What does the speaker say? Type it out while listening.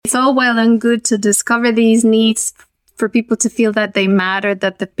It's all well and good to discover these needs for people to feel that they matter,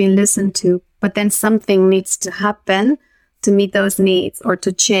 that they've been listened to, but then something needs to happen to meet those needs or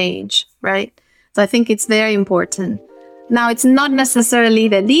to change, right? So I think it's very important. Now, it's not necessarily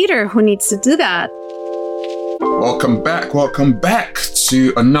the leader who needs to do that. Welcome back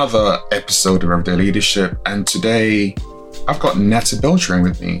to another episode of Everyday Leadership. And today I've got Nati Beltran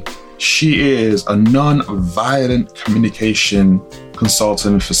with me. She is a non-violent communication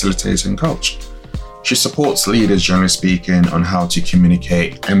consultant, facilitator, and coach. She supports leaders, generally speaking, on how to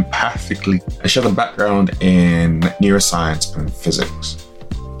communicate empathically, and she has a background in neuroscience and physics.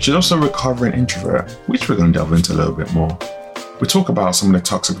 She's also a recovering introvert, which we're going to delve into a little bit more. We talk about some of the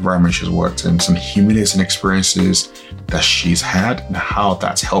toxic environments she's worked in, some humiliating experiences that she's had, and how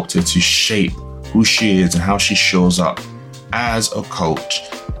that's helped her to shape who she is and how she shows up as a coach,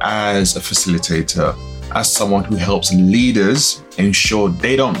 as a facilitator, as someone who helps leaders ensure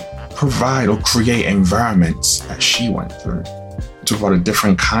they don't provide or create environments that she went through. We talk about the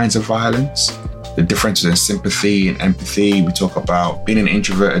different kinds of violence, the differences in sympathy and empathy. We talk about being an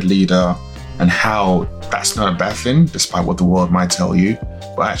introverted leader and how that's not a bad thing, despite what the world might tell you.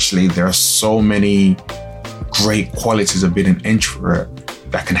 But actually, there are so many great qualities of being an introvert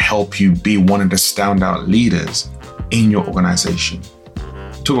that can help you be one of the standout leaders in your organization.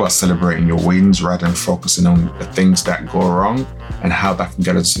 Talk about celebrating your wins rather than focusing on the things that go wrong and how that can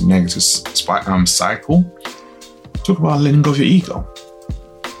get us to a negative cycle. Talk about letting go of your ego.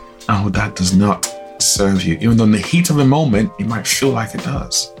 Oh, that does not serve you. Even though in the heat of the moment, it might feel like it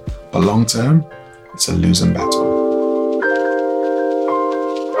does. But long term, it's a losing battle.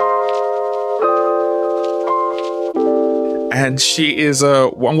 And she is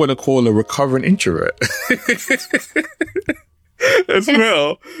what I'm going to call a recovering introvert. As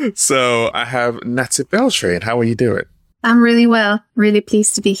well. So I have Nati Beltran. How are you doing? I'm really well. Really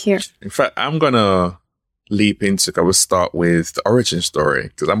pleased to be here. In fact, I'm going to leap into, I will start with the origin story,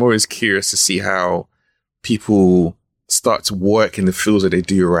 because I'm always curious to see how people start to work in the fields that they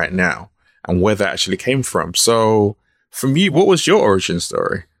do right now and where that actually came from. So from you, what was your origin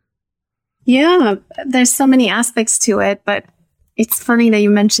story? Yeah, there's so many aspects to it, but it's funny that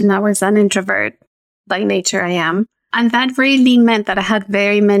you mentioned I was an introvert. By nature, I am. And that really meant that I had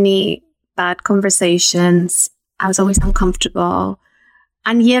very many bad conversations. I was always uncomfortable.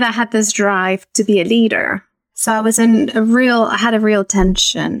 And yet I had this drive to be a leader. So I had a real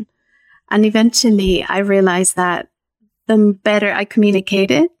tension. And eventually I realized that the better I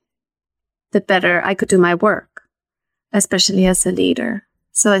communicated, the better I could do my work, especially as a leader.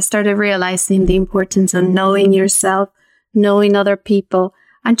 So I started realizing the importance of knowing yourself, knowing other people,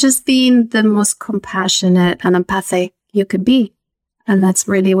 and just being the most compassionate and empathic you could be. And that's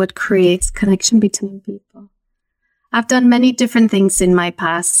really what creates connection between people. I've done many different things in my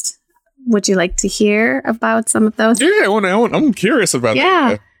past. Would you like to hear about some of those? Yeah, I'm curious about that.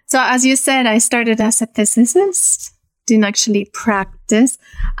 Yeah. So as you said, I started as a physicist, didn't actually practice.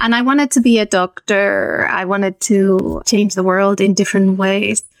 And I wanted to be a doctor. I wanted to change the world in different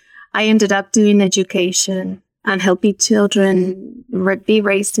ways. I ended up doing education and helping children be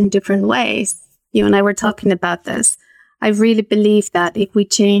raised in different ways. You and I were talking about this. I really believe that if we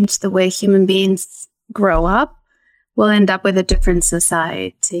change the way human beings grow up, we'll end up with a different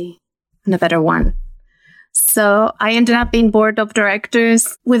society and a better one. So I ended up being board of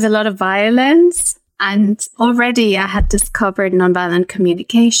directors with a lot of violence. And already I had discovered nonviolent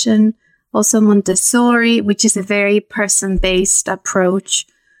communication, also Montessori, which is a very person-based approach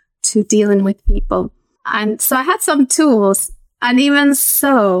to dealing with people. And so I had some tools. And even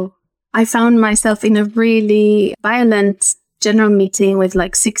so, I found myself in a really violent general meeting with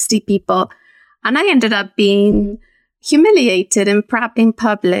like 60 people. And I ended up being humiliated in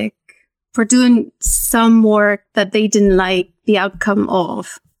public for doing some work that they didn't like the outcome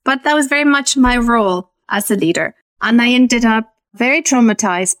of. But that was very much my role as a leader. And I ended up very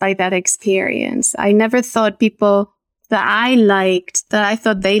traumatized by that experience. I never thought people that I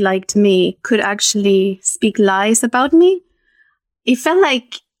thought they liked me, could actually speak lies about me. It felt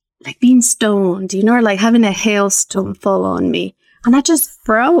like being stoned, like having a hailstone fall on me. And I just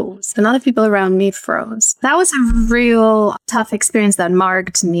froze. And other people around me froze. That was a real tough experience that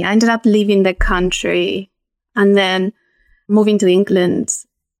marked me. I ended up leaving the country and then moving to England.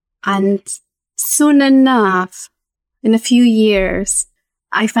 And soon enough, in a few years,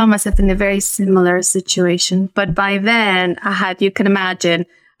 I found myself in a very similar situation. But by then, you can imagine,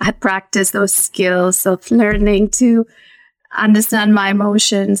 I had practiced those skills of learning to understand my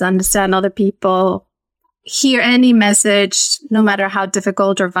emotions, understand other people, hear any message, no matter how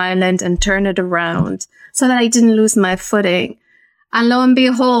difficult or violent, and turn it around so that I didn't lose my footing. And lo and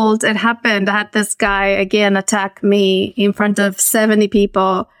behold, it happened. I had this guy again attack me in front of 70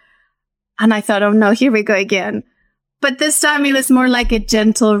 people. And I thought, oh no, here we go again. But this time it was more like a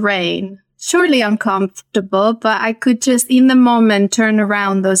gentle rain. Surely uncomfortable, but I could just in the moment turn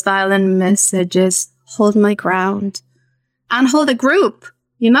around those violent messages, hold my ground, and hold a group,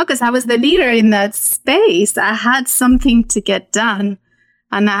 because I was the leader in that space. I had something to get done,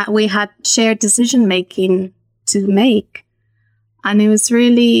 and we had shared decision making to make. And it was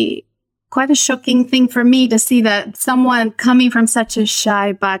really quite a shocking thing for me to see that someone coming from such a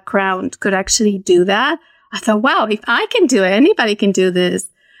shy background could actually do that. I thought, wow, if I can do it, anybody can do this.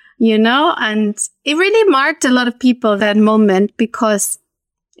 And it really marked a lot of people that moment because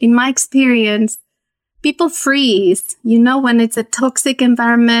in my experience, people freeze, when it's a toxic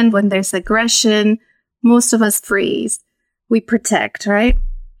environment, when there's aggression, most of us freeze. We protect, right?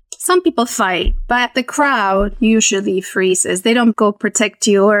 Some people fight, but the crowd usually freezes. They don't go protect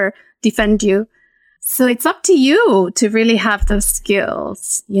you or defend you. So it's up to you to really have those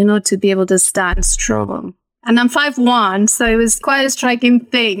skills, to be able to stand strong. And I'm 5'1", so it was quite a striking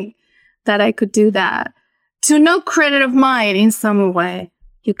thing that I could do that. To no credit of mine in some way,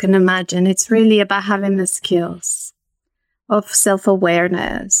 you can imagine. It's really about having the skills of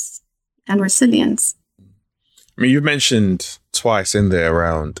self-awareness and resilience. I mean, you mentioned twice in there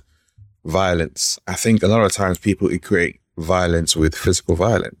around violence. I think a lot of times people equate violence with physical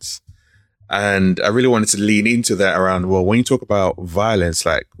violence. And I really wanted to lean into that around, well, when you talk about violence,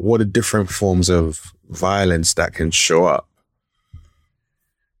 like what are different forms of violence that can show up?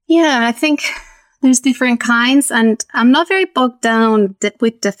 Yeah, I think there's different kinds, and I'm not very bogged down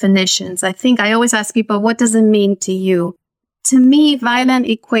with definitions. I think I always ask people, what does it mean to you? To me, violence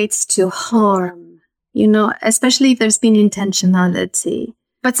equates to harm, especially if there's been intentionality.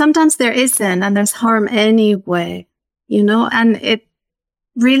 But sometimes there isn't, and there's harm anyway, and it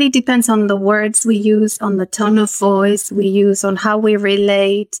really depends on the words we use, on the tone of voice we use, on how we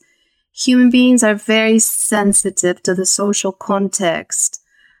relate. Human beings are very sensitive to the social context.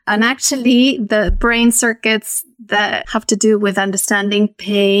 And actually, the brain circuits that have to do with understanding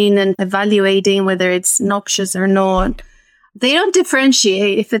pain and evaluating whether it's noxious or not, they don't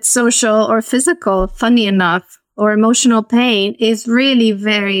differentiate if it's social or physical, funny enough, or emotional pain is really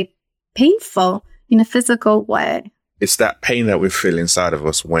very painful in a physical way. It's that pain that we feel inside of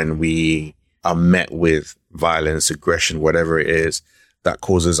us when we are met with violence, aggression, whatever it is, that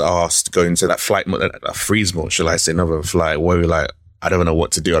causes us to go into that flight mode, that freeze mode, shall I say, another flight, where we're like, I don't know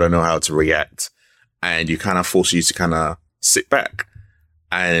what to do. I don't know how to react. And you kind of force you to kind of sit back.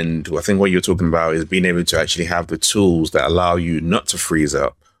 And I think what you're talking about is being able to actually have the tools that allow you not to freeze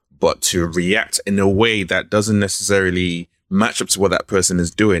up, but to react in a way that doesn't necessarily match up to what that person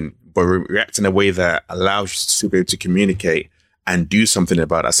is doing, but react in a way that allows you to be able to communicate and do something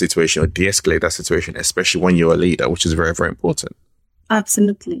about that situation or de-escalate that situation, especially when you're a leader, which is very, very important.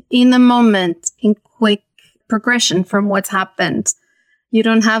 Absolutely. In the moment, in quick progression from what's happened, you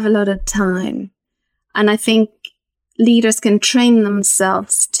don't have a lot of time. And I think leaders can train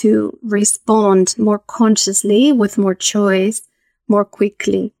themselves to respond more consciously, with more choice, more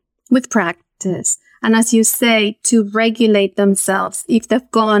quickly, with practice. And as you say, to regulate themselves if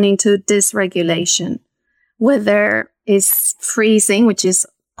they've gone into dysregulation, whether it's freezing, which is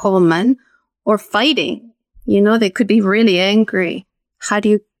common, or fighting. They could be really angry. How do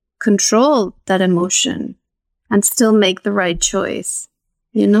you control that emotion and still make the right choice?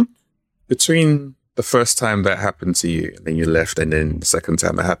 Between the first time that happened to you and then you left, and then the second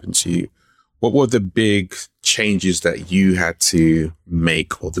time that happened to you, what were the big changes that you had to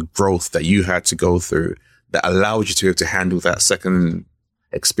make, or the growth that you had to go through that allowed you to be able to handle that second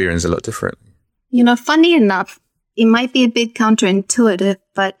experience a lot differently? Funny enough, it might be a bit counterintuitive,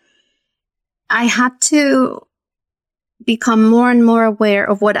 but I had to become more and more aware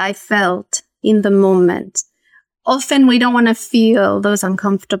of what I felt in the moment. Often we don't want to feel those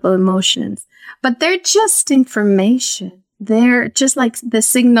uncomfortable emotions, but they're just information. They're just like the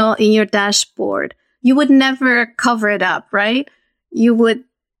signal in your dashboard. You would never cover it up, right? You would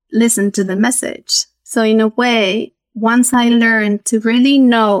listen to the message. So in a way, once I learned to really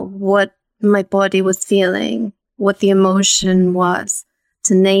know what my body was feeling, what the emotion was,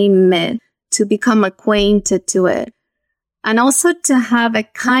 to name it, to become acquainted to it, and also to have a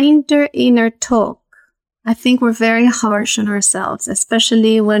kinder inner talk. I think we're very harsh on ourselves,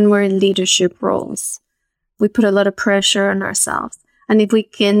 especially when we're in leadership roles. We put a lot of pressure on ourselves. And if we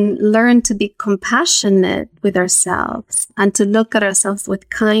can learn to be compassionate with ourselves and to look at ourselves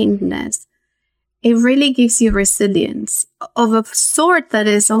with kindness, it really gives you resilience of a sort that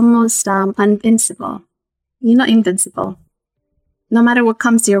is almost invincible. You're not invincible. No matter what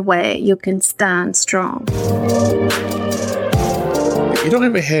comes your way, you can stand strong. You don't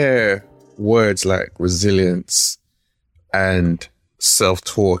ever hear words like resilience and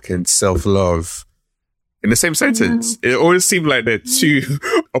self-talk and self-love in the same sentence. It always seems like they're two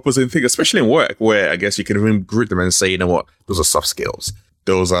opposite things, especially in work, where I guess you can even group them and say, you know what, those are soft skills.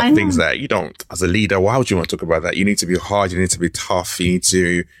 Those are things that you don't, as a leader, why would you want to talk about that? You need to be hard, you need to be tough, you need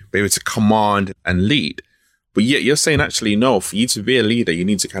to be able to command and lead. But yet you're saying actually, no, for you to be a leader, you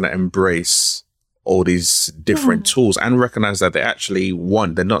need to kind of embrace all these different tools and recognize that they're actually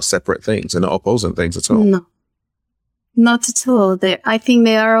one. They're not separate things. They're not opposing things at all. No, not at all. I think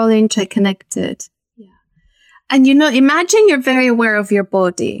they are all interconnected. Yeah. And, imagine you're very aware of your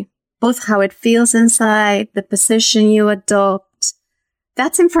body, both how it feels inside, the position you adopt.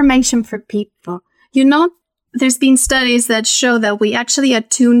 That's information for people. There's been studies that show that we actually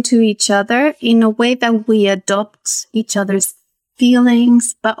attune to each other in a way that we adopt each other's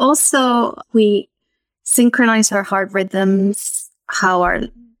feelings, but also we synchronize our heart rhythms, how our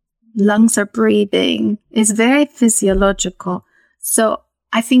lungs are breathing. It's very physiological. So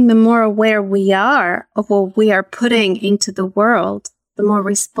I think the more aware we are of what we are putting into the world, the more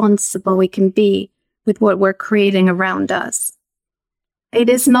responsible we can be with what we're creating around us. It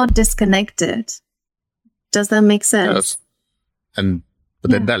is not disconnected. Does that make sense? Yes.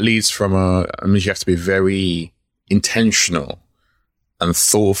 But then that leads from you have to be very intentional and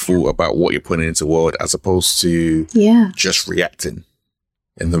thoughtful about what you're putting into the world as opposed to just reacting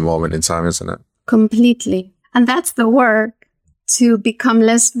in the moment in time, isn't it? Completely. And that's the work, to become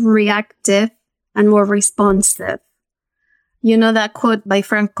less reactive and more responsive. That quote by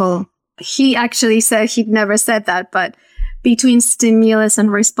Frankl, he actually said, he'd never said that, but between stimulus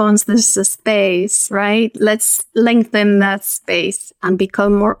and response, there's a space, right? Let's lengthen that space and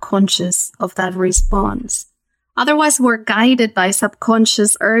become more conscious of that response. Otherwise, we're guided by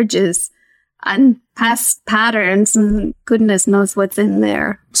subconscious urges and past patterns, and goodness knows what's in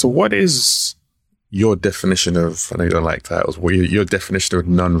there. So what is your definition of, I know you don't like titles, your definition of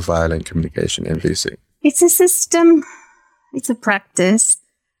nonviolent communication, NVC? It's a system, it's a practice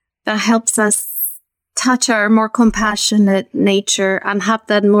that helps us touch our more compassionate nature and have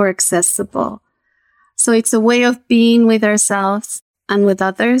that more accessible. So it's a way of being with ourselves and with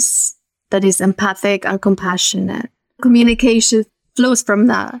others that is empathic and compassionate. Communication flows from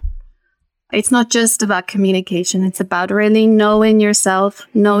that. It's not just about communication. It's about really knowing yourself,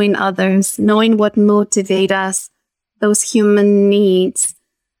 knowing others, knowing what motivates us, those human needs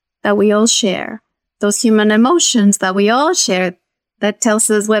that we all share, those human emotions that we all share that tells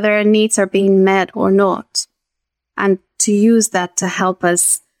us whether our needs are being met or not. And to use that to help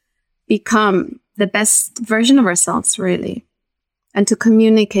us become the best version of ourselves, really. And to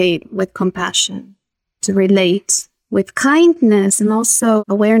communicate with compassion, to relate with kindness and also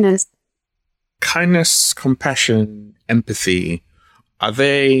awareness. Kindness, compassion, empathy, are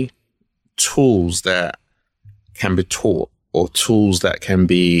they tools that can be taught or tools that can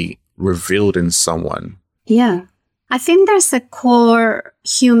be revealed in someone? Yeah. I think there's a core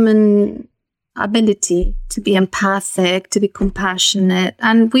human ability to be empathic, to be compassionate,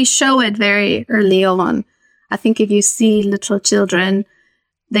 and we show it very early on. I think if you see little children,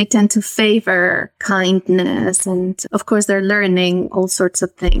 they tend to favor kindness, and of course they're learning all sorts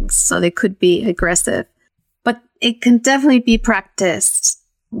of things, so they could be aggressive. But it can definitely be practiced,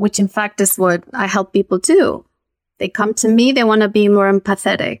 which in fact is what I help people do. They come to me, they want to be more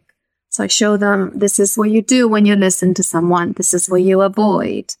empathetic. So I show them, this is what you do when you listen to someone. This is what you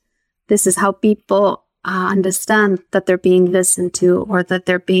avoid. This is how people understand that they're being listened to or that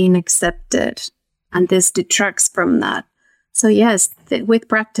they're being accepted. And this detracts from that. So yes, with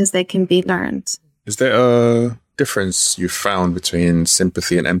practice, they can be learned. Is there a difference you found between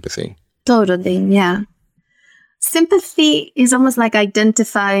sympathy and empathy? Totally, yeah. Sympathy is almost like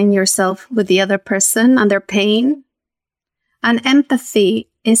identifying yourself with the other person and their pain. And empathy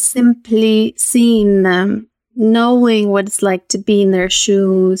is simply seeing them, knowing what it's like to be in their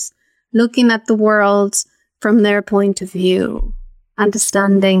shoes, looking at the world from their point of view,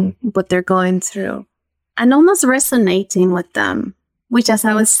 understanding what they're going through, and almost resonating with them, which, as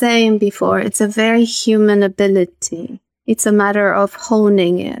I was saying before, it's a very human ability. It's a matter of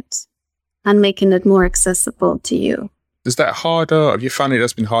honing it and making it more accessible to you. Is that harder? Have you found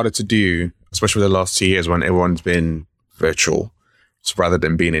that's been harder to do, especially the last 2 years when everyone's been virtual? So rather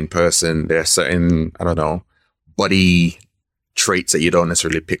than being in person, there are certain, body traits that you don't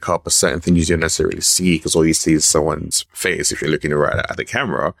necessarily pick up, or certain things you don't necessarily see because all you see is someone's face if you're looking right at the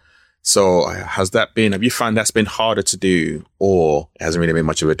camera. So have you found that's been harder to do, or it hasn't really made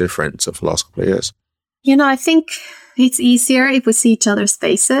much of a difference over the last couple of years? I think it's easier if we see each other's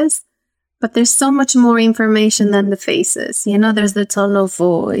faces, but there's so much more information than the faces. There's the tone of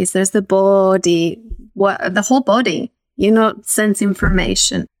voice, there's the body, the whole body, sends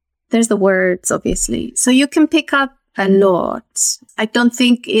information. There's the words, obviously. So you can pick up a lot. I don't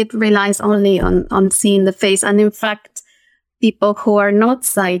think it relies only on seeing the face. And in fact, people who are not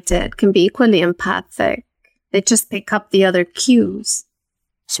sighted can be equally empathic. They just pick up the other cues.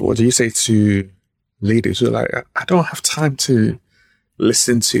 So what do you say to leaders who are like, I don't have time to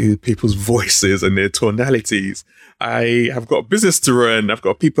listen to people's voices and their tonalities. I have got a business to run. I've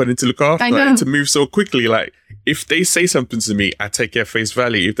got people I need to look after. I need to move so quickly. Like, if they say something to me, I take it at face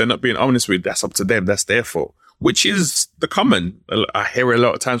value. If they're not being honest with me, that's up to them. That's their fault, which is the common. I hear a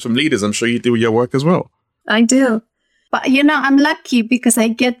lot of times from leaders. I'm sure you do with your work as well. I do. But, I'm lucky because I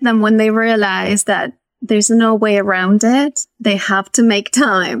get them when they realize that there's no way around it. They have to make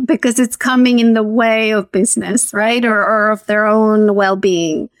time because it's coming in the way of business, right? Or of their own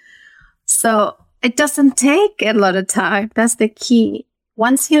well-being. So it doesn't take a lot of time. That's the key.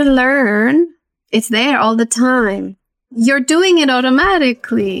 Once you learn, it's there all the time. You're doing it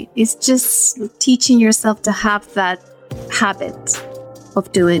automatically. It's just teaching yourself to have that habit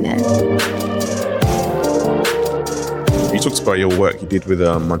of doing it. You talked about your work you did with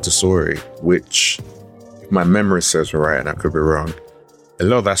Montessori, which, if my memory serves me right, and I could be wrong, a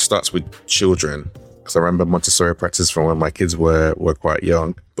lot of that starts with children. Because I remember Montessori practice from when my kids were quite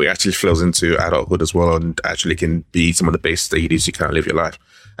young, but it actually flows into adulthood as well, and actually can be some of the basics that you do to kind of live your life.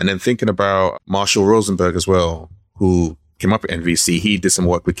 And then thinking about Marshall Rosenberg as well, who came up at NVC, he did some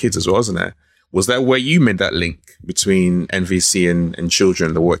work with kids as well, wasn't it? Was that where you made that link between NVC and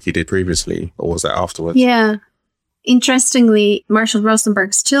children, the work you did previously, or was that afterwards? Yeah. Interestingly, Marshall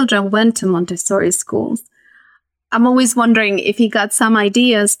Rosenberg's children went to Montessori schools. I'm always wondering if he got some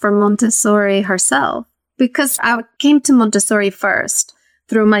ideas from Montessori herself, because I came to Montessori first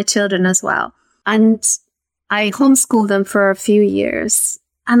through my children as well. And I homeschooled them for a few years.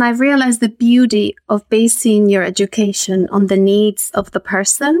 And I realized the beauty of basing your education on the needs of the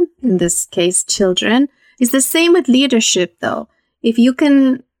person, in this case, children. It's the same with leadership, though. If you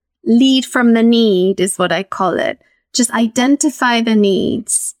can lead from the need, is what I call it. Just identify the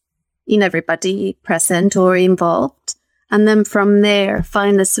needs in everybody present or involved. And then from there,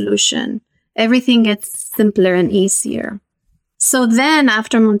 find a solution. Everything gets simpler and easier. So then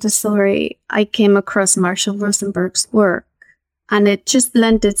after Montessori, I came across Marshall Rosenberg's work. And it just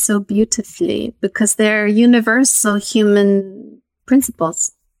blended so beautifully because they're universal human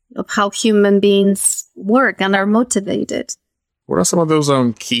principles of how human beings work and are motivated. What are some of those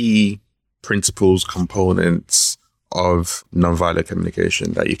key principles, components of nonviolent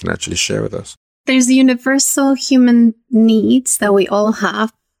communication that you can actually share with us? There's universal human needs that we all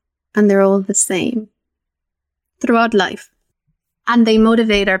have, and they're all the same throughout life. And they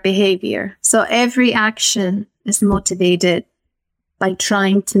motivate our behavior. So every action is motivated by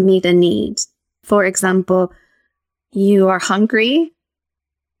trying to meet a need. For example, you are hungry,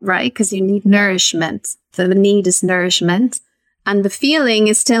 right? Because you need nourishment. So the need is nourishment. And the feeling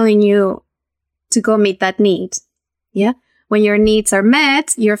is telling you to go meet that need. Yeah. When your needs are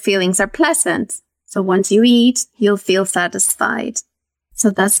met, your feelings are pleasant. So once you eat, you'll feel satisfied. So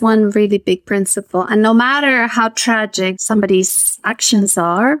that's one really big principle. And no matter how tragic somebody's actions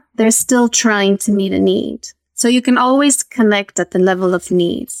are, they're still trying to meet a need. So you can always connect at the level of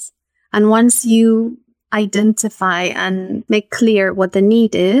needs. And once you identify and make clear what the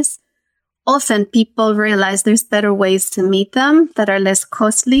need is, often people realize there's better ways to meet them that are less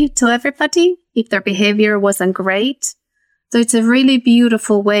costly to everybody if their behavior wasn't great. So it's a really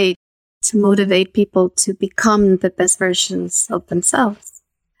beautiful way to motivate people to become the best versions of themselves.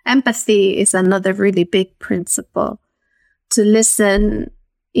 Empathy is another really big principle. To listen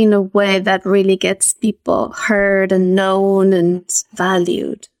in a way that really gets people heard and known and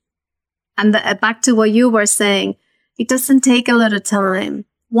valued. And back to what you were saying, it doesn't take a lot of time.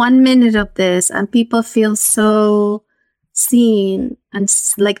 1 minute of this and people feel so seen and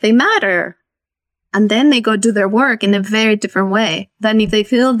like they matter. And then they go do their work in a very different way than if they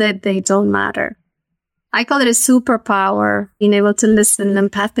feel that they don't matter. I call it a superpower, being able to listen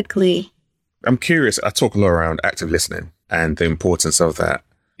empathically. I'm curious, I talk a lot around active listening and the importance of that.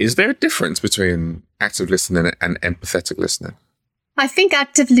 Is there a difference between active listening and empathetic listening? I think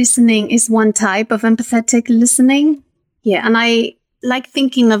active listening is one type of empathetic listening. Yeah, and I like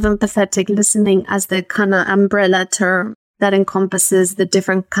thinking of empathetic listening as the kind of umbrella term that encompasses the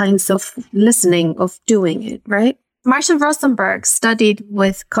different kinds of listening, of doing it, right? Marshall Rosenberg studied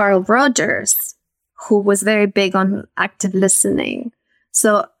with Carl Rogers, who was very big on active listening.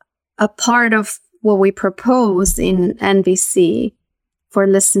 So a part of what we propose in NVC for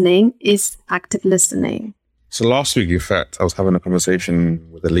listening is active listening. So last week, in fact, I was having a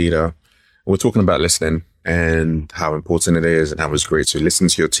conversation with a leader. We're talking about listening and how important it is and how it's great to listen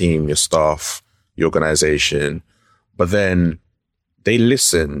to your team, your staff, your organization. But then they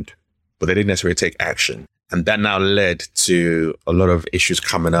listened, but they didn't necessarily take action. And that now led to a lot of issues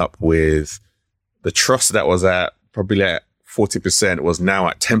coming up with the trust that was at probably at 40% was now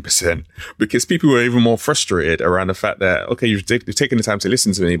at 10% because people were even more frustrated around the fact that, okay, you've taken the time to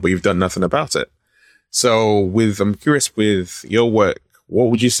listen to me, but you've done nothing about it. So I'm curious with your work, what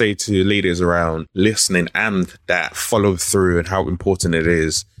would you say to leaders around listening and that follow through and how important it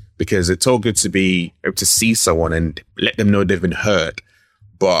is? Because it's all good to be able to see someone and let them know they've been heard.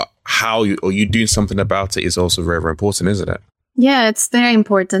 But how you doing something about it is also very, very important, isn't it? Yeah, it's very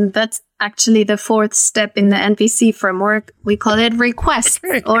important. That's actually the fourth step in the NVC framework. We call it requests,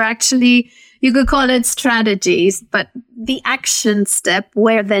 or actually you could call it strategies, but the action step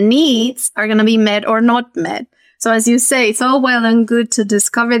where the needs are going to be met or not met. So as you say, it's all well and good to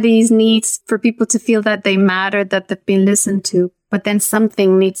discover these needs for people to feel that they matter, that they've been listened to, but then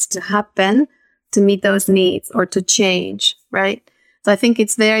something needs to happen to meet those needs or to change, right? So I think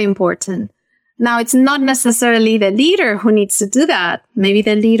it's very important. Now, it's not necessarily the leader who needs to do that. Maybe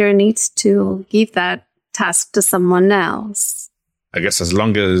the leader needs to give that task to someone else. I guess as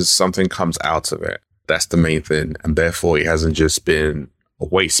long as something comes out of it, that's the main thing. And therefore, it hasn't just been a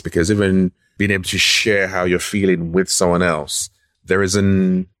waste, because even being able to share how you're feeling with someone else, there is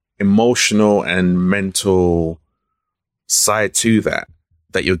an emotional and mental side to that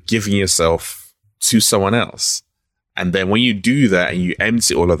you're giving yourself to someone else. And then when you do that and you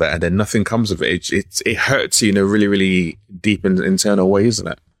empty all of that and then nothing comes of it, it hurts you in a really, really deep and internal way, isn't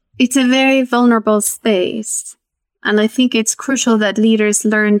it? It's a very vulnerable space. And I think it's crucial that leaders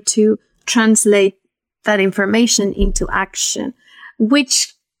learn to translate that information into action,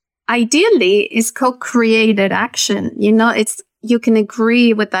 which ideally is co-created action. You can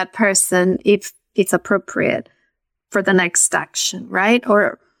agree with that person if it's appropriate for the next action, right?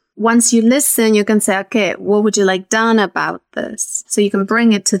 Or once you listen, you can say, okay, what would you like done about this? So you can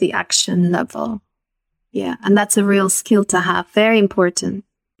bring it to the action level. Yeah. And that's a real skill to have. Very important.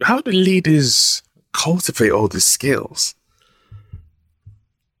 How do leaders cultivate all these skills?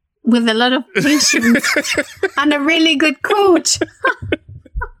 With a lot of patience and a really good coach.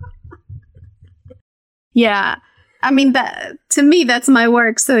 Yeah. I mean, to me, that's my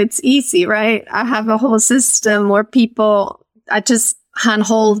work. So it's easy, right? I have a whole system where I just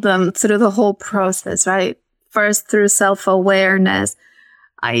handhold them through the whole process, right? First, through self-awareness.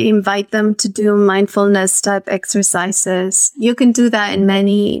 I invite them to do mindfulness type exercises. You can do that in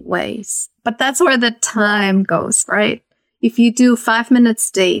many ways, but that's where the time goes, right? If you do 5 minutes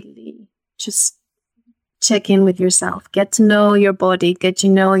daily, just check in with yourself, get to know your body, get to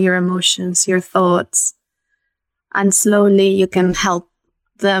know your emotions, your thoughts, and slowly you can help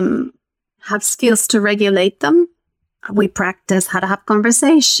them have skills to regulate them. We practice how to have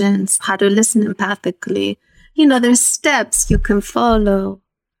conversations, how to listen empathically. There's steps you can follow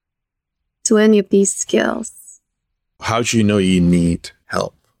to any of these skills. How do you know you need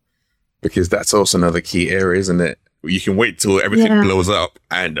help? Because that's also another key area, isn't it? You can wait till everything blows up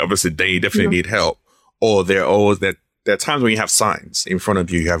and obviously they definitely need help. Or there are times when you have signs in front of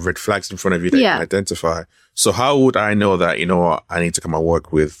you, you have red flags in front of you that you can identify. So how would I know that, I need to come and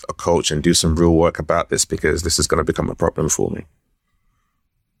work with a coach and do some real work about this because this is going to become a problem for me?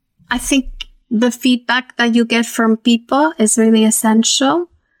 I think the feedback that you get from people is really essential.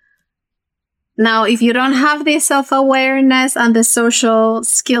 Now, if you don't have the self-awareness and the social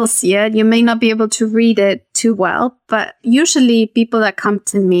skills yet, you may not be able to read it too well. But usually people that come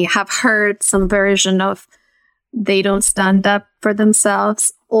to me have heard some version of they don't stand up for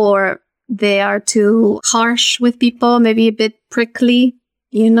themselves, or they are too harsh with people, maybe a bit prickly.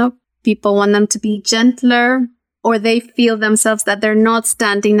 People want them to be gentler, or they feel themselves that they're not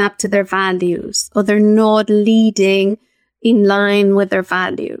standing up to their values, or they're not leading in line with their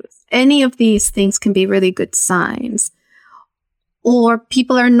values. Any of these things can be really good signs. Or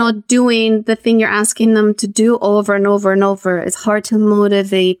people are not doing the thing you're asking them to do over and over and over. It's hard to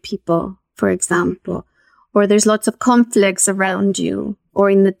motivate people, for example. Or there's lots of conflicts around you or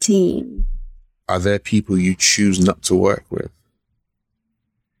in the team. Are there people you choose not to work with?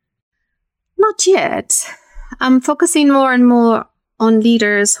 Not yet. I'm focusing more and more on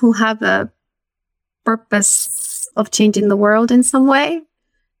leaders who have a purpose of changing the world in some way.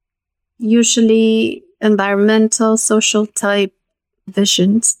 Usually environmental, social type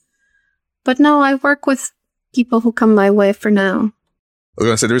visions. But no, I work with people who come my way for now. I was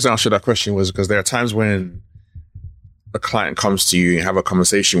going to say, the reason I asked you that question was because there are times when a client comes to you and have a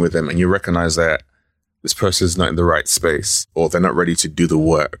conversation with them and you recognize that this person is not in the right space or they're not ready to do the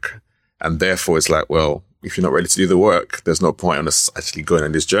work. And therefore it's like, well, if you're not ready to do the work, there's no point in us actually going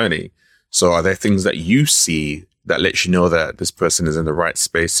on this journey. So are there things that you see that lets you know that this person is in the right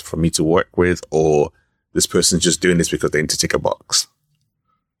space for me to work with, or this person's just doing this because they need to tick a box?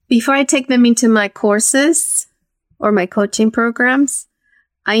 Before I take them into my courses or my coaching programs,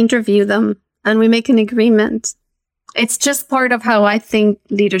 I interview them and we make an agreement. It's just part of how I think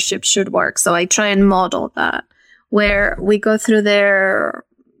leadership should work. So I try and model that, where we go through their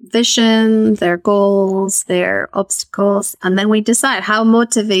vision, their goals, their obstacles, and then we decide, how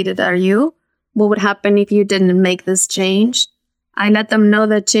motivated are you? What would happen if you didn't make this change? I let them know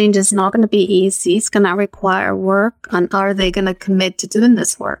that change is not going to be easy. It's going to require work. And are they going to commit to doing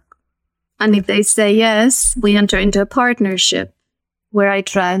this work? And if they say yes, we enter into a partnership where I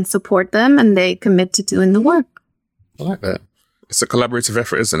try and support them and they commit to doing the work. I like that. It's a collaborative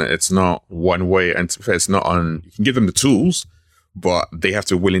effort, isn't it? It's not one way. And it's not on, you can give them the tools, but they have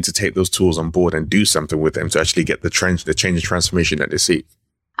to be willing to take those tools on board and do something with them to actually get the change and transformation that they seek.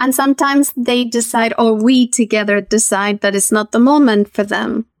 And sometimes they decide, or we together decide, that it's not the moment for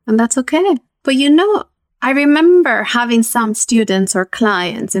them. And that's okay. But I remember having some students or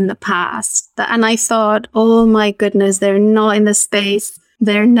clients in the past and I thought, oh my goodness, they're not in the space.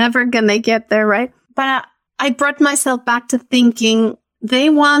 They're never going to get there, right? But I brought myself back to thinking, they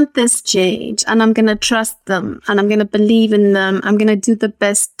want this change and I'm going to trust them and I'm going to believe in them. I'm going to do the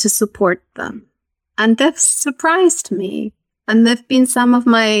best to support them. And they've surprised me. And they've been some of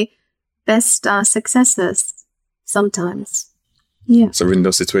my best successes sometimes. Yeah. So in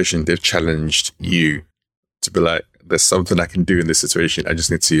those situations, they've challenged you to be like, there's something I can do in this situation. I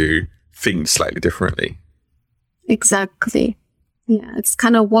just need to think slightly differently. Exactly. Yeah. It's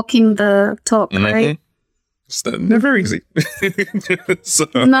kind of walking the talk, right? It's never easy. So.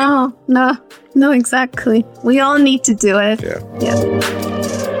 No, exactly. We all need to do it. Yeah.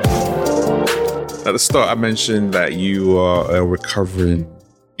 At the start, I mentioned that you are a recovering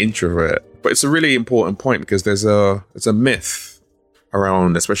introvert, but it's a really important point because there's a myth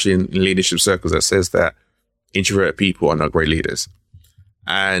around, especially in leadership circles, that says that introverted people are not great leaders.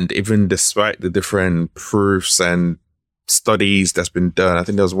 And even despite the different proofs and studies that's been done, I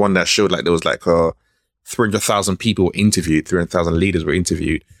think there was one that showed there was 300,000 people were interviewed, 300,000 leaders were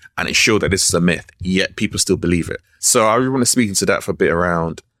interviewed, and it showed that this is a myth, yet people still believe it. So I really want to speak into that for a bit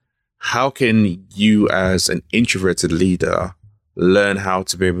around how can you as an introverted leader learn how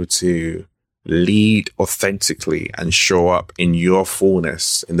to be able to lead authentically and show up in your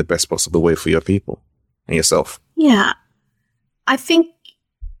fullness in the best possible way for your people and yourself? Yeah. I think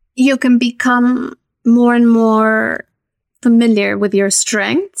you can become more and more familiar with your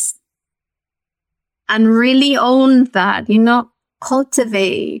strengths and really own that,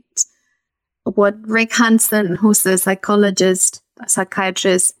 cultivate what Rick Hansen, who's a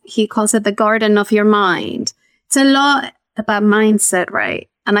psychiatrist, he calls it the garden of your mind. It's a lot about mindset, right?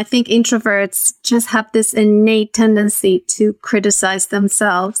 And I think introverts just have this innate tendency to criticize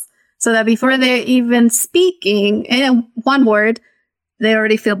themselves so that before they're even speaking in one word, they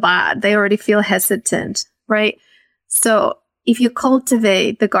already feel bad. They already feel hesitant, right? So if you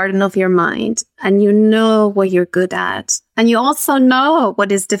cultivate the garden of your mind and you know what you're good at, and you also know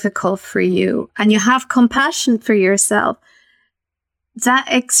what is difficult for you, and you have compassion for yourself, that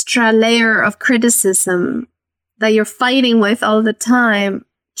extra layer of criticism that you're fighting with all the time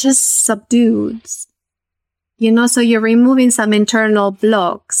just subdues. So you're removing some internal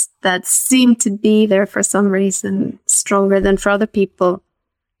blocks that seem to be there for some reason, stronger than for other people.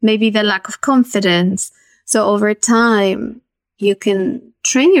 Maybe the lack of confidence. So over time, you can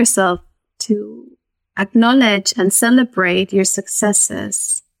train yourself to acknowledge and celebrate your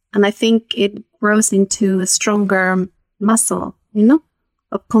successes. And I think it grows into a stronger muscle,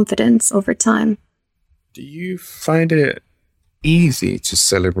 of confidence over time. Do you find it easy to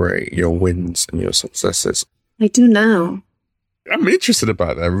celebrate your wins and your successes? I do now. I'm interested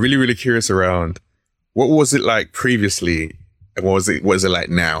about that. I'm really, really curious around what was it like previously and what is it like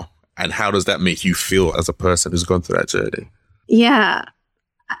now? And how does that make you feel as a person who's gone through that journey? Yeah.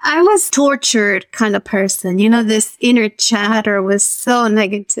 I was tortured kind of person. This inner chatter was so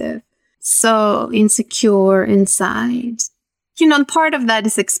negative, so insecure inside. Part of that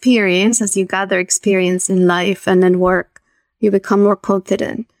is experience. As you gather experience in life and in work, you become more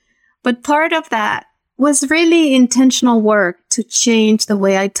confident. But part of that was really intentional work to change the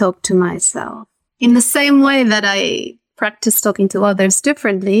way I talk to myself. In the same way that I practice talking to others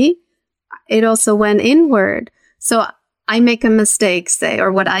differently, it also went inward. So I make a mistake, say,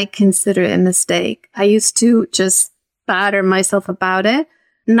 or what I consider a mistake, I used to just batter myself about it.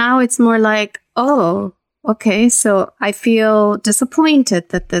 Now it's more like, oh, okay, so I feel disappointed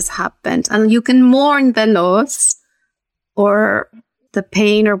that this happened. And you can mourn the loss or the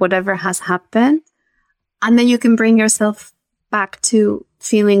pain or whatever has happened. And then you can bring yourself back to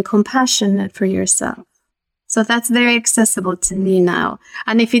feeling compassionate for yourself. So that's very accessible to me now.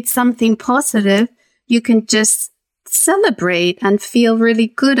 And if it's something positive, you can just celebrate and feel really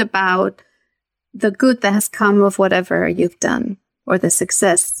good about the good that has come of whatever you've done or the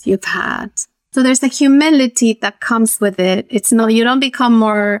success you've had. So there's a humility that comes with it. It's not, you don't become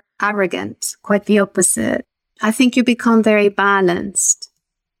more arrogant, quite the opposite. I think you become very balanced.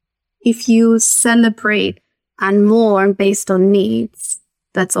 If you celebrate and mourn based on needs,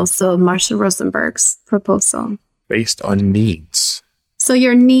 that's also Marshall Rosenberg's proposal. Based on needs. So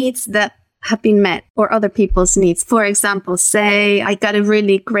your needs that have been met or other people's needs. For example, say I got a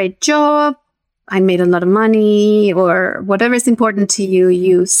really great job. I made a lot of money or whatever is important to you.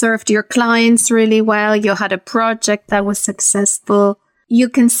 You served your clients really well. You had a project that was successful. You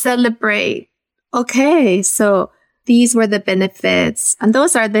can celebrate. Okay, so these were the benefits. And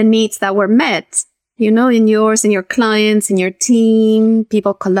those are the needs that were met. You know, in yours, in your clients, in your team,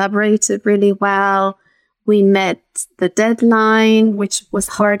 people collaborated really well. We met the deadline, which was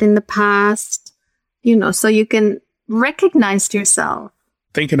hard in the past, you know, so you can recognize yourself.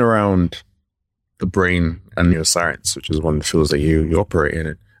 Thinking around the brain and neuroscience, which is one of the fields that you operate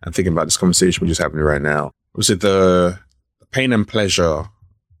in, and thinking about this conversation which is happening right now, was it the pain and pleasure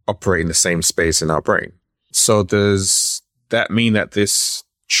operate in the same space in our brain? So does that mean that this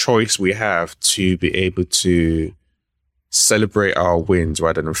choice we have to be able to celebrate our wins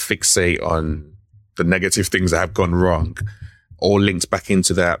rather than fixate on the negative things that have gone wrong, all linked back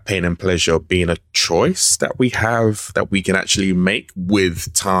into that pain and pleasure being a choice that we have, that we can actually make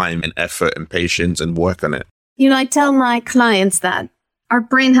with time and effort and patience and work on it? You know, I tell my clients that our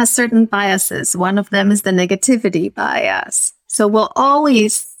brain has certain biases. One of them is the negativity bias. So we'll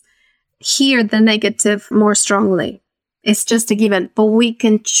always hear the negative more strongly. It's just a given, but we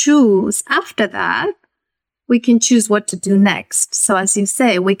can choose after that. We can choose what to do next. So as you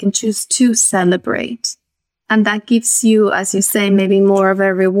say, we can choose to celebrate. And that gives you, as you say, maybe more of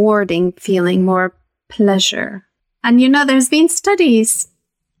a rewarding feeling, more pleasure. And, you know, there's been studies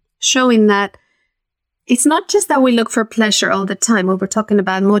showing that it's not just that we look for pleasure all the time. We were talking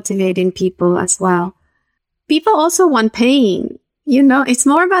about motivating people as well. People also want pain. You know, it's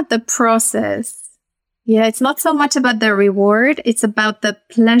more about the process. Yeah, it's not so much about the reward. It's about the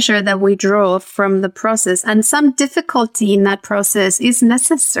pleasure that we draw from the process. And some difficulty in that process is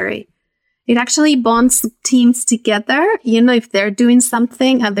necessary. It actually bonds teams together. You know, if they're doing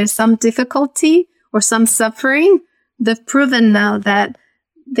something and there's some difficulty or some suffering, they've proven now that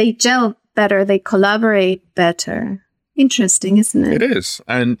they gel better, they collaborate better. Interesting, isn't it? It is.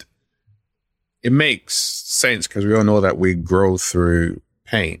 And it makes sense because we all know that we grow through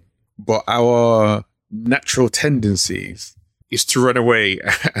pain. But our natural tendencies is to run away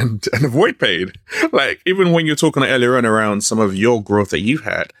and avoid pain. Like, even when you're talking earlier on around some of your growth that you've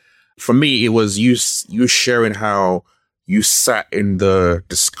had, for me, it was you sharing how you sat in the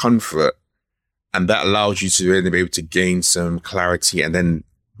discomfort, and that allows you to be able to gain some clarity and then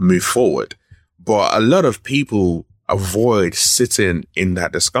move forward. But a lot of people avoid sitting in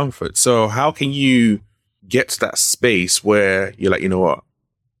that discomfort. So how can you get to that space where you're like, you know what,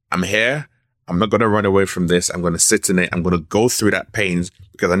 I'm here. I'm not going to run away from this. I'm going to sit in it. I'm going to go through that pain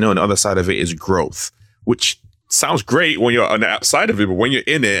because I know on the other side of it is growth, which sounds great when you're on the outside of it. But when you're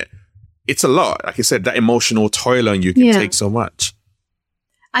in it, it's a lot. Like I said, that emotional toil on you can take so much.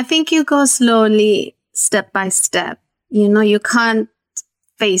 I think you go slowly, step by step. You know, you can't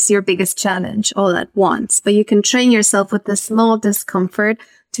face your biggest challenge all at once, but you can train yourself with the small discomfort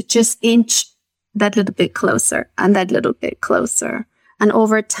to just inch that little bit closer and that little bit closer. And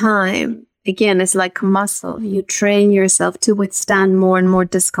over time, again, it's like a muscle. You train yourself to withstand more and more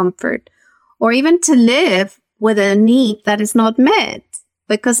discomfort, or even to live with a need that is not met,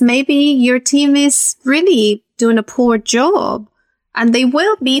 because maybe your team is really doing a poor job, and they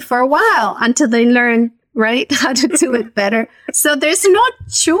will be for a while until they learn, right, how to do it better. So there's no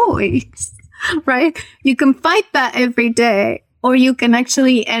choice, right? You can fight that every day, or you can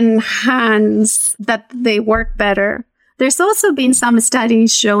actually enhance that they work better. There's also been some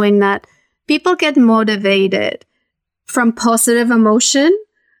studies showing that people get motivated from positive emotion,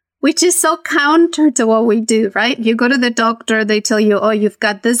 which is so counter to what we do, right? You go to the doctor, they tell you, oh, you've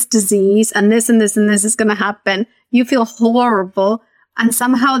got this disease and this and this and this is going to happen. You feel horrible. And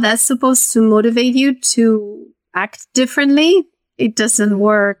somehow that's supposed to motivate you to act differently. It doesn't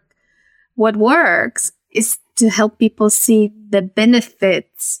work. What works is to help people see the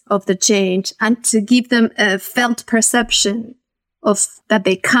benefits of the change and to give them a felt perception of that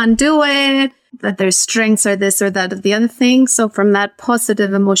they can do it, that their strengths are this or that or the other thing. So from that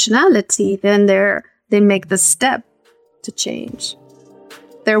positive emotionality, then they make the step to change.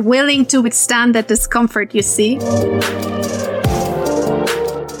 They're willing to withstand that discomfort, you see.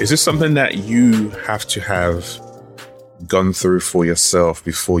 Is this something that you have to have gone through for yourself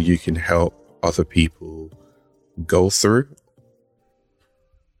before you can help other people go through?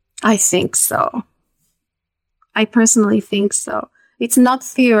 I think so. I personally think so. It's not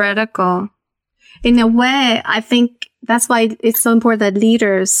theoretical. In a way, I think that's why it's so important that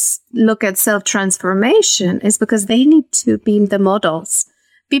leaders look at self-transformation, is because they need to be the models.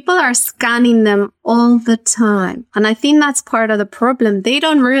 People are scanning them all the time. And I think that's part of the problem. They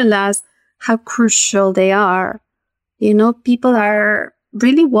don't realize how crucial they are. You know, people are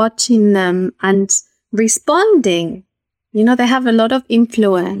really watching them and responding. You know, they have a lot of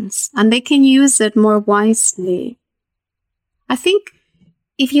influence and they can use it more wisely. I think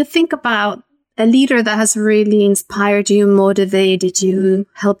if you think about a leader that has really inspired you, motivated you,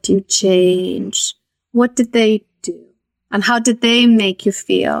 helped you change, what did they do? And how did they make you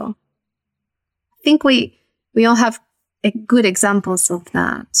feel? I think we all have good examples of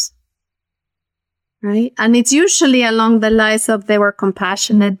that. Right? And it's usually along the lines of they were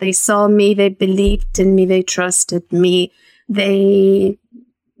compassionate, they saw me, they believed in me, they trusted me, they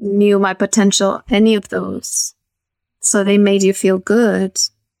knew my potential, any of those. So they made you feel good,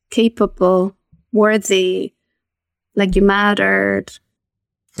 capable, worthy, like you mattered.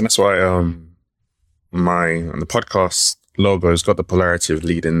 And that's why on the podcast logo's got the polarity of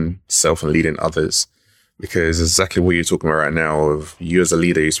leading self and leading others. Because exactly what you're talking about right now, of you as a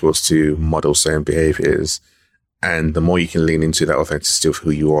leader, you're supposed to model certain behaviors. And the more you can lean into that authenticity of who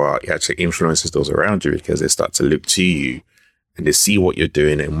you are, it actually influences those around you, because they start to look to you and they see what you're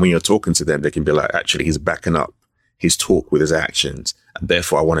doing. And when you're talking to them, they can be like, actually, he's backing up his talk with his actions. And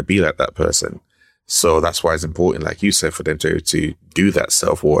therefore, I want to be like that person. So that's why it's important, like you said, for them to do that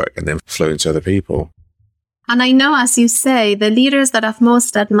self-work and then flow into other people. And I know, as you say, the leaders that I've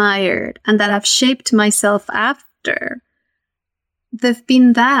most admired and that I've shaped myself after, they've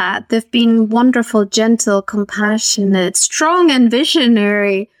been that. They've been wonderful, gentle, compassionate, strong and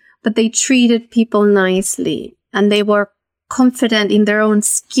visionary, but they treated people nicely and they were confident in their own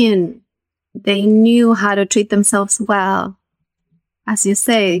skin. They knew how to treat themselves well. As you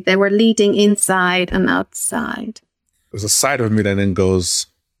say, they were leading inside and outside. There's a side of me that then goes,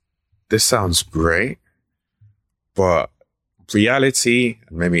 this sounds great. But reality,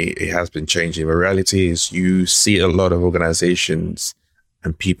 maybe it has been changing, but reality is you see a lot of organizations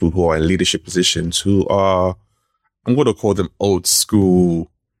and people who are in leadership positions who are, I'm going to call them old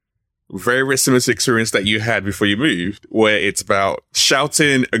school, very similar to experience that you had before you moved, where it's about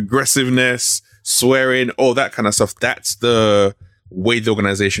shouting, aggressiveness, swearing, all that kind of stuff. That's the way the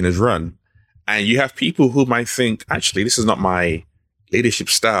organization is run. And you have people who might think, actually, this is not my leadership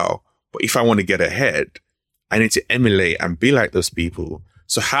style, but if I want to get ahead, I need to emulate and be like those people.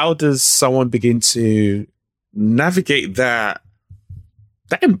 So how does someone begin to navigate that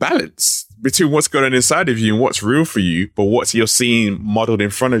imbalance between what's going on inside of you and what's real for you, but what you're seeing modeled in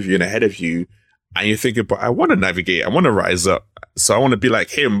front of you and ahead of you? And you're thinking, but I want to navigate, I want to rise up. So I want to be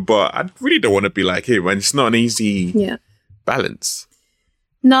like him, but I really don't want to be like him. And it's not an easy balance.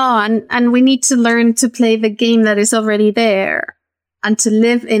 No, and we need to learn to play the game that is already there and to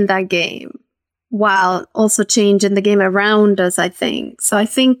live in that game, while also changing the game around us, I think. So I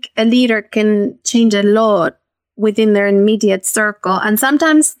think a leader can change a lot within their immediate circle. And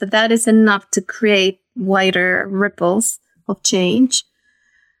sometimes that is enough to create wider ripples of change.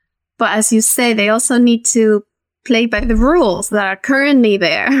 But as you say, they also need to play by the rules that are currently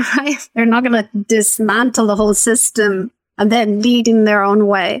there, right? They're not going to dismantle the whole system and then lead in their own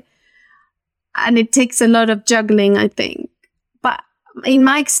way. And it takes a lot of juggling, I think. But in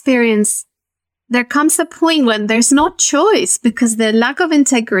my experience, there comes a point when there's no choice, because the lack of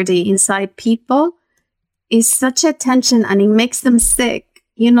integrity inside people is such a tension and it makes them sick.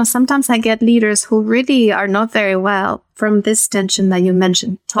 You know, sometimes I get leaders who really are not very well from this tension that you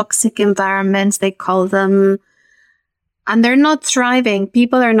mentioned, toxic environments, they call them, and they're not thriving.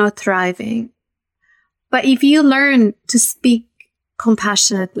 People are not thriving. But if you learn to speak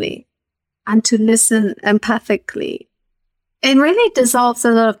compassionately and to listen empathically, it really dissolves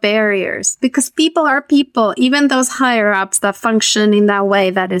a lot of barriers, because people are people, even those higher ups that function in that way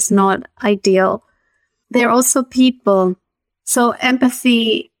that is not ideal. They're also people. So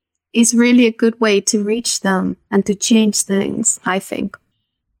empathy is really a good way to reach them and to change things, I think.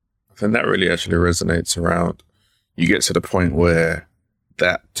 I think that really actually resonates around, you get to the point where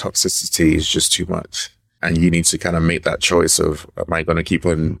that toxicity is just too much. And you need to kind of make that choice of, am I going to keep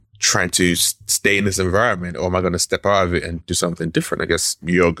on trying to stay in this environment, or am I going to step out of it and do something different? I guess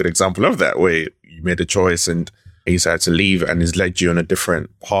you're a good example of that, where you made a choice and you decided to leave, and it's led you on a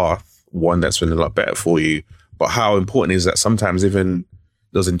different path, one that's been a lot better for you. But how important is that sometimes even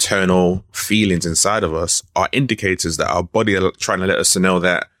those internal feelings inside of us are indicators that our body are trying to let us know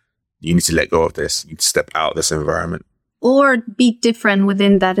that you need to let go of this, you need to step out of this environment. Or be different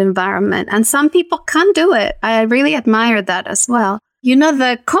within that environment. And some people can do it. I really admire that as well. You know,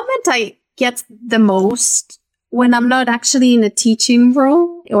 the comment I get the most when I'm not actually in a teaching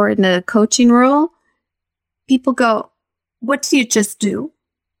role or in a coaching role, people go, what do you just do?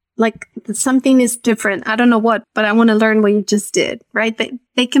 Like, something is different. I don't know what, but I want to learn what you just did, right?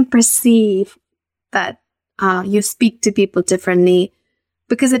 They can perceive that you speak to people differently,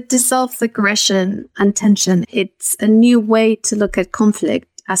 because it dissolves aggression and tension. It's a new way to look at conflict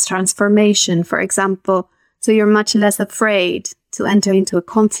as transformation, for example. So you're much less afraid to enter into a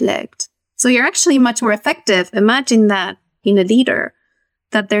conflict. So you're actually much more effective. Imagine that in a leader,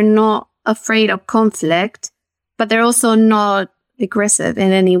 that they're not afraid of conflict, but they're also not aggressive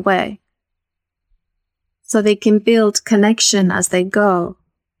in any way. So they can build connection as they go.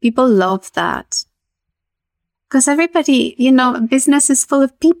 People love that. Because everybody, you know, business is full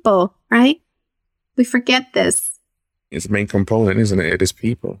of people, right? We forget this. It's the main component, isn't it? It is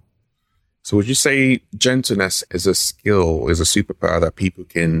people. So would you say gentleness is a skill, is a superpower that people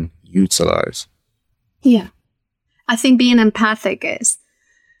can utilize? Yeah. I think being empathic is.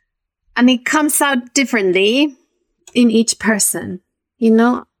 And it comes out differently in each person. You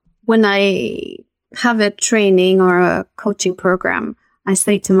know, when I have a training or a coaching program, I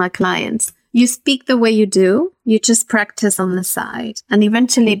say to my clients, you speak the way you do, you just practice on the side, and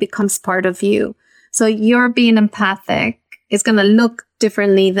eventually it becomes part of you. So your being empathic is going to look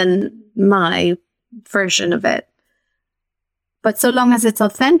differently than my version of it. But so long as it's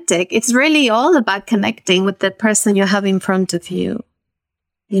authentic, it's really all about connecting with the person you have in front of you,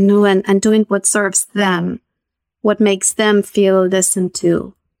 you know, and doing what serves them, what makes them feel listened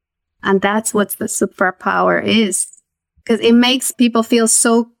to. And that's what the superpower is, because it makes people feel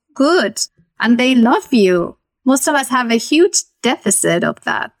so good. And they love you. Most of us have a huge deficit of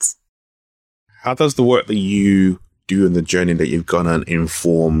that. How does the work that you do in the journey that you've gone on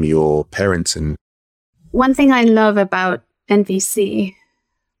inform your parenting? One thing I love about NVC,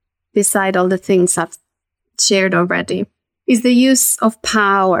 beside all the things I've shared already, is the use of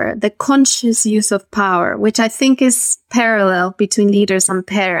power, the conscious use of power, which I think is parallel between leaders and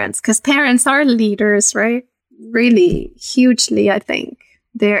parents, because parents are leaders, right? Really, hugely, I think.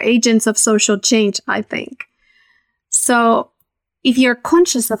 They're agents of social change, I think. So if you're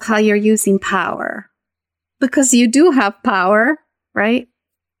conscious of how you're using power, because you do have power, right?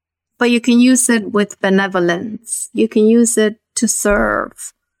 But you can use it with benevolence. You can use it to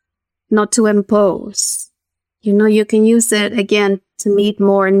serve, not to impose. You know, you can use it, again, to meet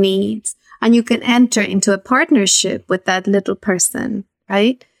more needs. And you can enter into a partnership with that little person,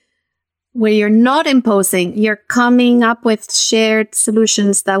 right? Where you're not imposing, you're coming up with shared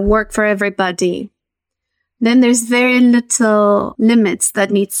solutions that work for everybody. Then there's very little limits that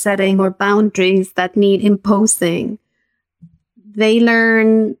need setting or boundaries that need imposing. They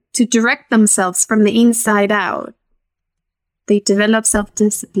learn to direct themselves from the inside out. They develop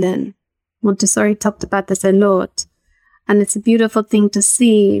self-discipline. Montessori talked about this a lot. And it's a beautiful thing to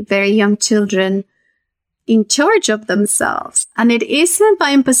see very young children in charge of themselves. And it isn't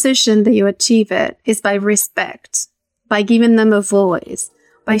by imposition that you achieve it. It's by respect, by giving them a voice,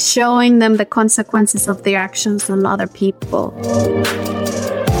 by showing them the consequences of their actions on other people.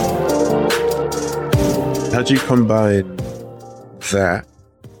 How do you combine that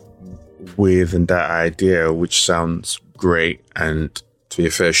with that idea, which sounds great and, to be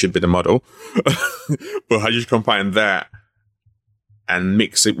fair, should be the model, but how do you combine that and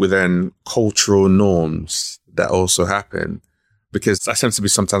mix it with then cultural norms that also happen? Because that tends to be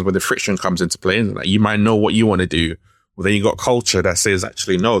sometimes where the friction comes into play. Like, you might know what you want to do, but then you got culture that says,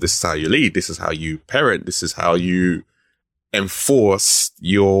 actually, no, this is how you lead. This is how you parent. This is how you enforce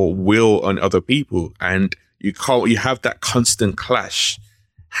your will on other people. And you have that constant clash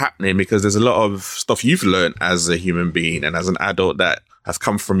happening because there's a lot of stuff you've learned as a human being and as an adult that has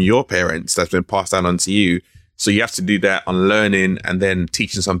come from your parents that's been passed down onto you. So you have to do that on learning, and then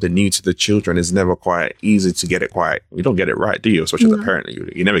teaching something new to the children is never quite easy to get it quite. You don't get it right, do you? Especially as a parent,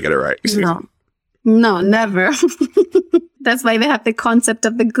 you never get it right. No, never. That's why they have the concept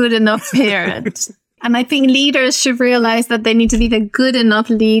of the good enough parent. And I think leaders should realize that they need to be the good enough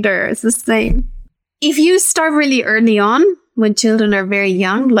leader. It's the same. If you start really early on, when children are very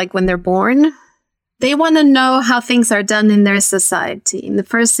young, like when they're born, they want to know how things are done in their society. In the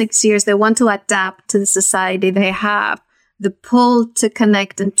first 6 years, they want to adapt to the society they have. The pull to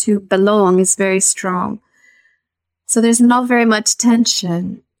connect and to belong is very strong. So there's not very much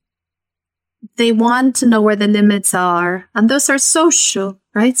tension. They want to know where the limits are. And those are social,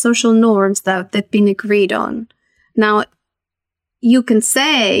 right? Social norms that they've been agreed on. Now, you can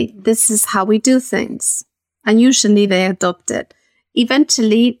say, this is how we do things. And usually they adopt it.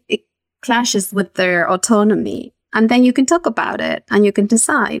 Eventually, it clashes with their autonomy. And then you can talk about it and you can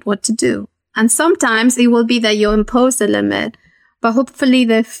decide what to do. And sometimes it will be that you impose a limit, but hopefully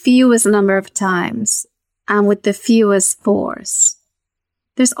the fewest number of times and with the fewest force.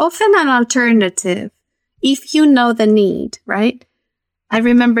 There's often an alternative if you know the need, right? I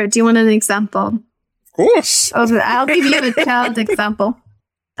remember, do you want an example? Of course. I'll give you a child example.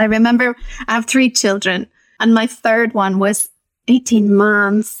 I remember I have 3 children and my third one was 18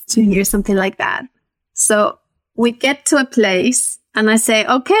 months, 2 years, something like that. So we get to a place and I say,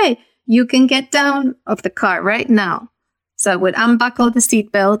 okay, you can get down of the car right now. So I would unbuckle the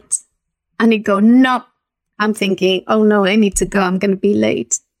seatbelt and he'd go, no. I'm thinking, oh no, I need to go. I'm going to be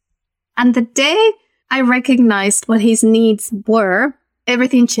late. And the day I recognized what his needs were,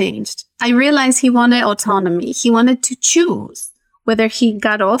 everything changed. I realized he wanted autonomy. He wanted to choose whether he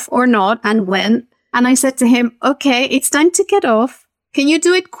got off or not and when. And I said to him, okay, it's time to get off. Can you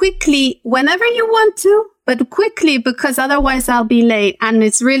do it quickly whenever you want to, but quickly because otherwise I'll be late. And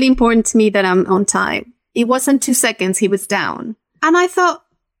it's really important to me that I'm on time. It wasn't 2 seconds. He was down. And I thought,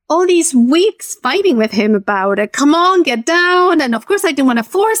 all these weeks fighting with him about it. Come on, get down. And of course, I didn't want to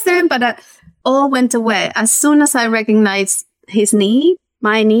force him, but all went away. As soon as I recognized his need,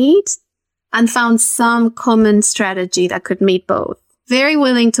 my need, and found some common strategy that could meet both. Very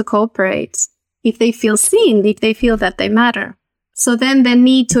willing to cooperate if they feel seen, if they feel that they matter. So then the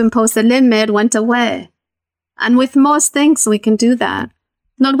need to impose a limit went away. And with most things, we can do that.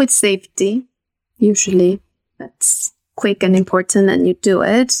 Not with safety, usually. That's quick and important and you do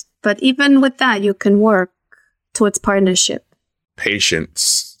it. But even with that, you can work towards partnership.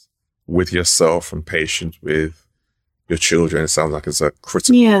 Patience with yourself and patience with your children sounds like it's a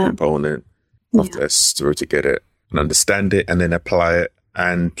critical component of this to get it and understand it and then apply it.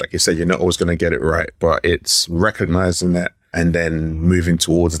 And like you said, you're not always going to get it right, but it's recognizing that and then moving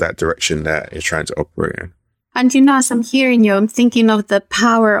towards that direction that you're trying to operate in. And as I'm hearing you, I'm thinking of the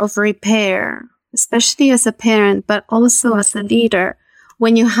power of repair, especially as a parent, but also as a leader.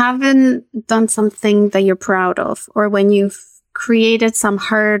 When you haven't done something that you're proud of, or when you've created some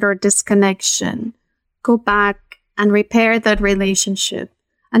hurt or disconnection, go back and repair that relationship.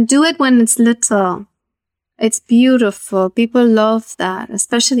 And do it when it's little. It's beautiful. People love that,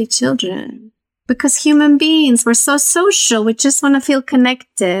 especially children. Because human beings, we're so social. We just want to feel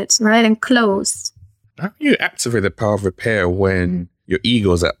connected, right? And close. How can you activate the power of repair when your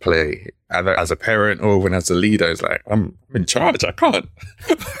ego's at play? Either as a parent or when as a leader, it's like, I'm in charge. I can't.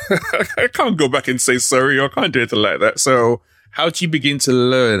 I can't go back and say sorry or I can't do anything like that. So how do you begin to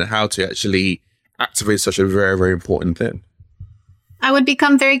learn how to actually activate such a very, very important thing? I would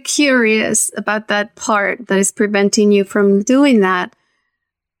become very curious about that part that is preventing you from doing that.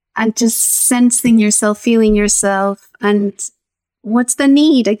 And just sensing yourself, feeling yourself. And what's the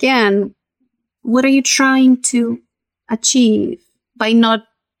need? Again, what are you trying to achieve by not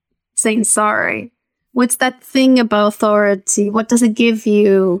saying sorry? What's that thing about authority? What does it give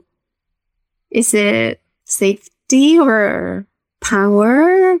you? Is it safety or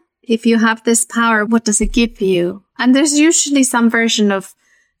power? If you have this power, what does it give you? And there's usually some version of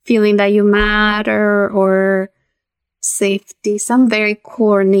feeling that you matter or safety, some very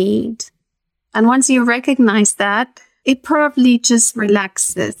core need. And once you recognize that, it probably just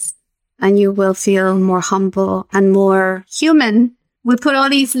relaxes and you will feel more humble and more human. We put all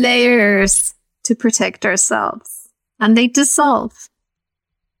these layers to protect ourselves and they dissolve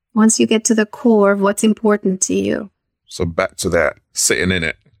once you get to the core of what's important to you. So back to that, sitting in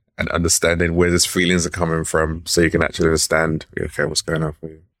it and understanding where these feelings are coming from so you can actually understand, okay, what's going on for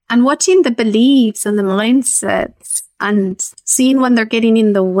you. And watching the beliefs and the mindsets and seeing when they're getting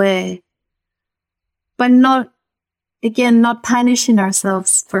in the way. But not punishing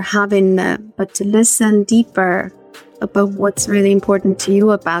ourselves for having them, but to listen deeper about what's really important to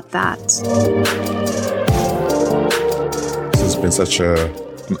you about that. This has been such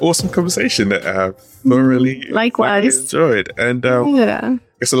an awesome conversation that I've thoroughly likewise enjoyed. And I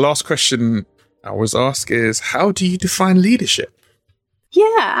guess the last question I always ask is, how do you define leadership?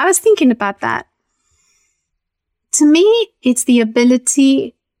 Yeah, I was thinking about that. To me, it's the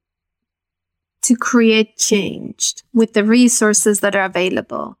ability to create change with the resources that are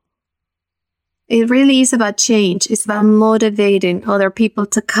available. It really is about change. It's about motivating other people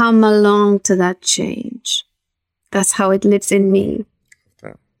to come along to that change. That's how it lives in me.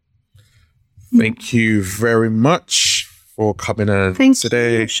 Thank you very much for coming in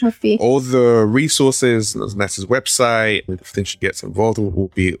today. You, Shafi. All the resources, Nati's website, the things she gets involved with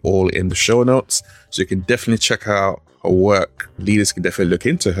will be all in the show notes. So you can definitely check out her work. Leaders can definitely look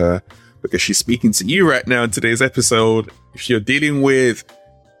into her because she's speaking to you right now in today's episode. If you're dealing with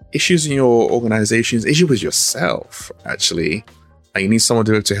issues in your organizations, issues with yourself, actually, and you need someone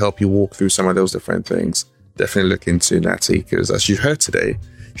to help you walk through some of those different things, definitely look into Nati, because as you heard today,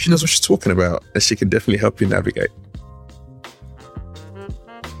 she knows what she's talking about and she can definitely help you navigate.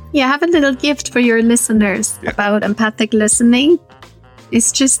 Yeah, I have a little gift for your listeners about empathic listening.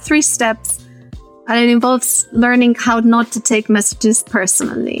 It's just 3 steps, and it involves learning how not to take messages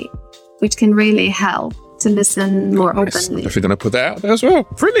personally, which can really help to listen more openly. If you're going to put that out there as well.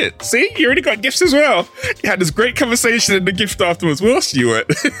 Brilliant. See, you already got gifts as well. You had this great conversation and the gift afterwards. Where else do you went?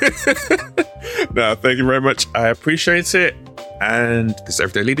 No, thank you very much. I appreciate it. And this is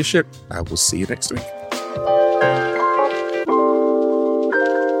Everyday Leadership. I will see you next week.